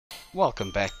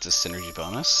Welcome back to Synergy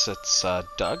Bonus. It's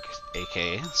Doug,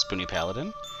 aka Spoony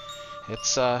Paladin.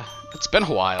 It's been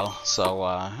a while, so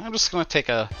I'm just gonna take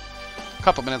a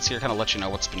couple minutes here, kind of let you know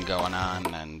what's been going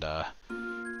on and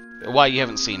why you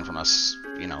haven't seen from us,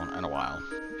 in a while.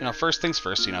 First things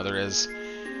first. There is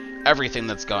everything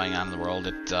that's going on in the world.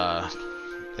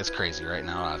 It's crazy right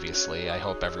now. Obviously, I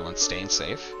hope everyone's staying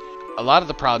safe. A lot of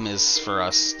the problem is for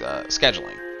us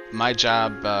scheduling. My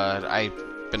job, I've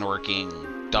been working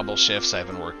double shifts, I've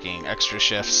been working extra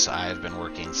shifts, I've been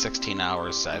working 16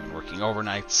 hours, I've been working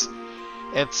overnights.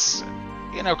 It's,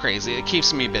 crazy. It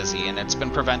keeps me busy, and it's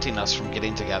been preventing us from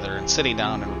getting together and sitting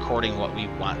down and recording what we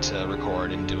want to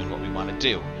record and doing what we want to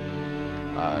do.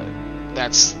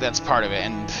 That's part of it,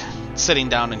 and sitting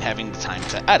down and having the time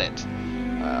to edit.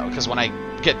 Because when I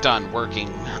get done working,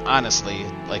 honestly,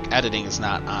 editing is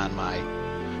not on my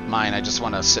mind. I just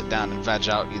want to sit down and veg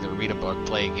out, either read a book,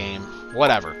 play a game,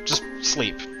 whatever. Just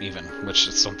sleep, even, which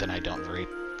is something I don't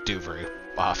do very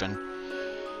often.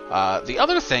 The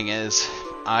other thing is,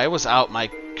 I was out my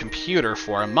computer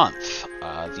for a month.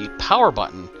 The power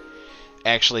button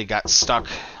actually got stuck,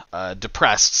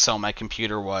 depressed, so my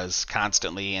computer was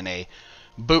constantly in a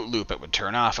boot loop. It would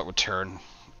turn off, it would turn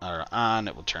on,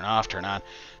 it would turn off, turn on,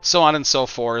 so on and so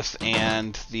forth.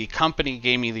 And the company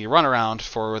gave me the runaround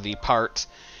for the part.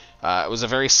 It was a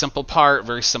very simple part,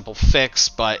 very simple fix,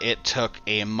 but it took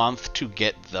a month to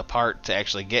get the part to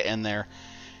actually get in there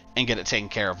and get it taken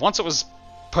care of. Once it was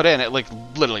put in, it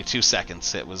literally 2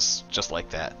 seconds. It was just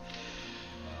like that.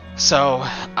 So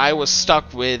I was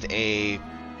stuck with a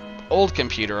old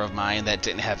computer of mine that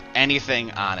didn't have anything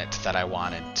on it that I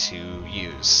wanted to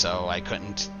use. So I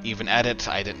couldn't even edit.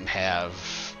 I didn't have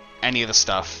any of the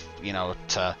stuff,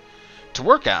 to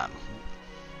work on.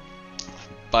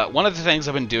 But one of the things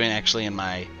I've been doing actually in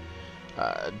my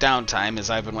downtime is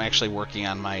I've been actually working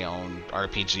on my own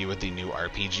RPG with the new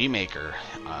RPG Maker,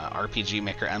 RPG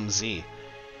Maker MZ.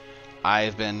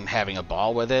 I've been having a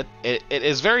ball with it. It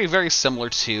is very, very similar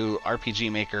to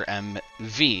RPG Maker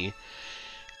MV,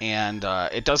 and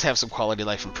it does have some quality of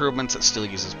life improvements. It still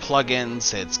uses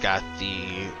plugins. It's got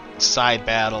the side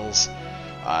battles,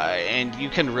 and you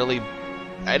can really,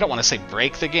 I don't want to say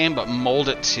break the game, but mold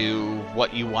it to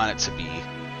what you want it to be.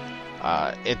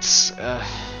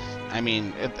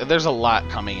 There's a lot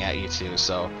coming at you too,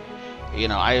 so,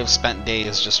 I have spent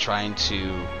days just trying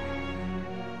to,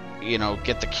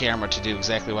 get the camera to do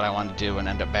exactly what I want to do and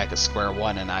end up back at square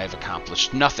one, and I've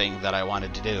accomplished nothing that I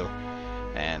wanted to do.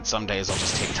 And some days I'll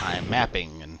just take time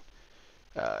mapping, and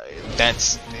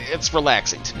it's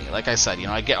relaxing to me. Like I said,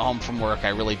 I get home from work, I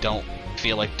really don't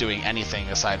feel like doing anything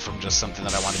aside from just something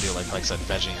that I want to do, like I said,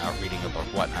 vegging out, reading a book,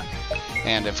 whatnot.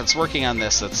 And if it's working on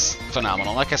this, it's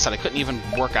phenomenal. Like I said, I couldn't even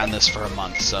work on this for a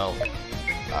month, so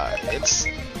it's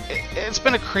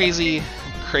been a crazy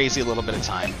little bit of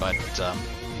time. But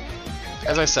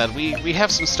as I said, we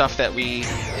have some stuff that we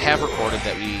have recorded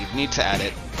that we need to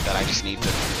edit, that I just need to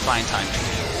find time to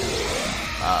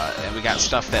do. And we got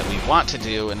stuff that we want to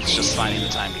do, and it's just finding the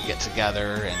time to get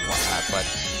together and whatnot. But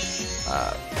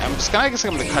I guess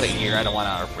I'm going to cut it here. I don't want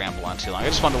to ramble on too long. I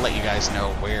just wanted to let you guys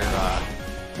know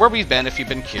where we've been, if you've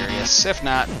been curious. If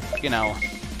not,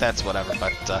 that's whatever.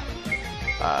 But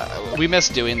we miss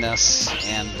doing this,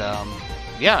 and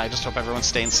yeah, I just hope everyone's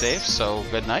staying safe. So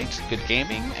good night, good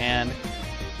gaming, and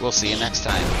we'll see you next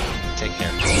time. Take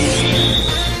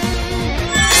care.